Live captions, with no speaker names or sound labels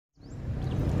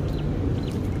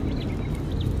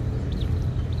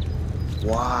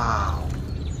Wow.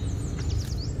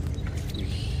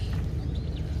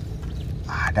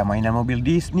 Ada mainan mobil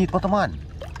Disney, teman-teman.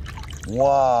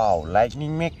 Wow,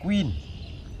 Lightning McQueen.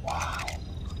 Wow.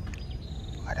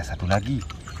 Ada satu lagi.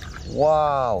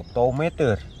 Wow,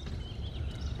 Tow-meter.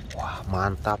 Wah,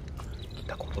 mantap.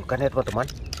 Kita kumpulkan ya, teman-teman.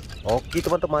 Oke,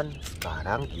 teman-teman.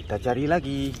 Sekarang kita cari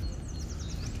lagi.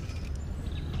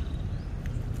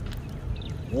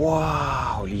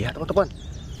 Wow, lihat, teman-teman.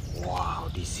 Wow,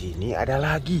 di sini ada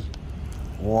lagi.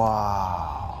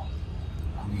 Wow.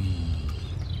 Wih.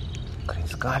 Keren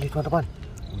sekali, teman-teman.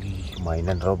 Wih,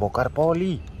 mainan robokar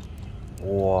poli.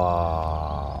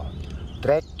 Wow.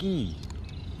 Tracky.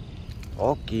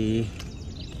 Oke,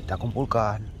 kita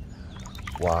kumpulkan.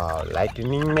 Wow,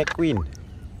 Lightning McQueen.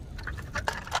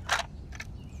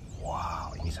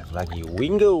 Wow, ini satu lagi,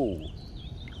 Guido.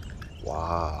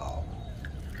 Wow.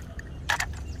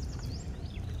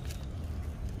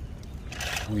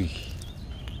 Wih,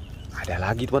 ada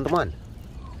lagi, teman-teman.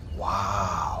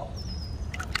 Wow,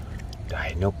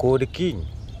 Dino the King.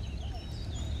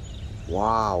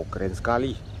 Wow, keren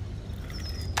sekali.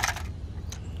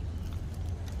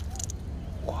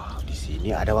 Wow, di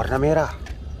sini ada warna merah.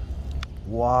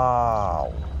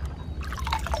 Wow,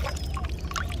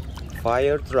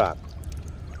 fire truck.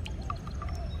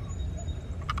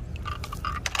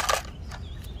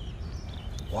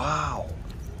 Wow,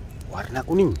 warna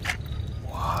kuning.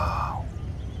 Wow,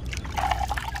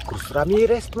 kurus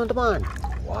Ramirez, teman-teman.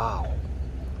 Wow,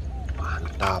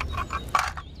 mantap.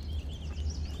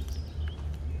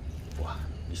 Wah,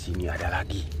 di sini ada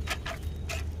lagi.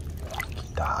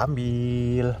 Kita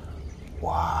ambil.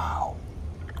 Wow.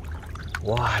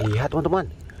 Wah, lihat,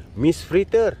 teman-teman. Miss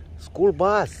Fritter School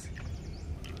Bus.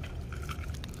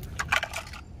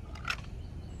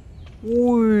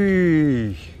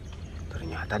 Wih,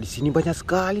 ternyata di sini banyak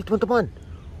sekali, teman-teman.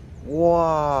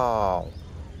 Wow.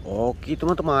 Oke,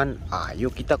 teman-teman,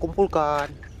 ayo kita kumpulkan.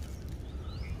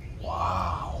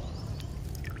 Wow.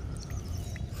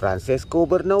 Francesco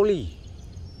Bernoulli.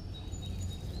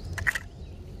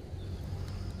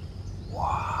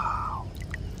 Wow.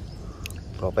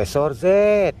 Profesor Z.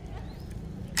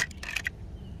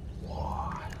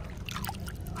 Wow.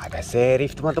 Ada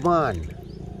serif, teman-teman.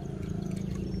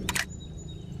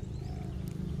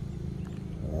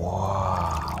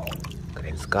 Wow,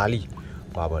 keren sekali.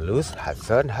 Fabulous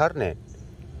Hudson Hornet.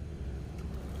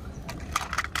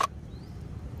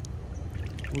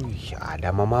 Wih,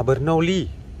 ada Mama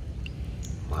Bernoulli.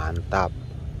 Mantap.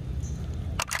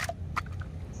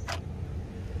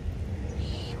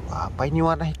 Wih, apa ini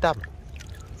warna hitam?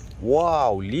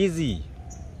 Wow, Lizzie.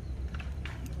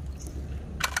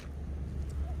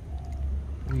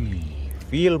 Wih,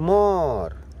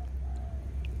 Fillmore.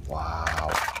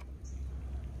 Wow.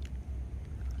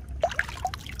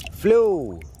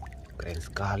 Flow. Keren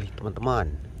sekali,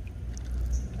 teman-teman.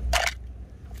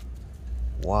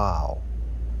 Wow.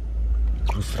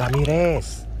 Terus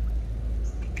Ramirez.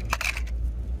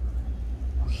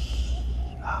 Wih,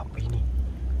 apa ini?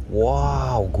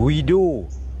 Wow, Guido.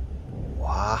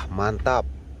 Wah, mantap.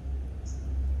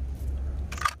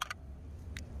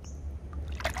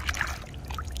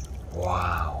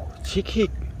 Wow, Hicks.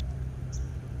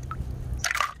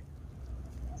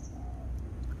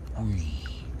 Wih.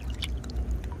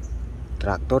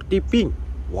 Traktor tipping.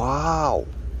 Wow.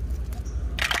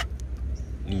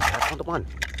 Lihat, teman-teman.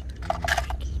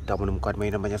 Kita menemukan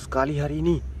mainan banyak sekali hari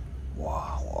ini.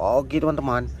 Wow. Oke,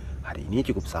 teman-teman. Hari ini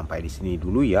cukup sampai di sini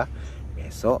dulu ya.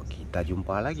 Besok kita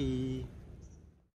jumpa lagi.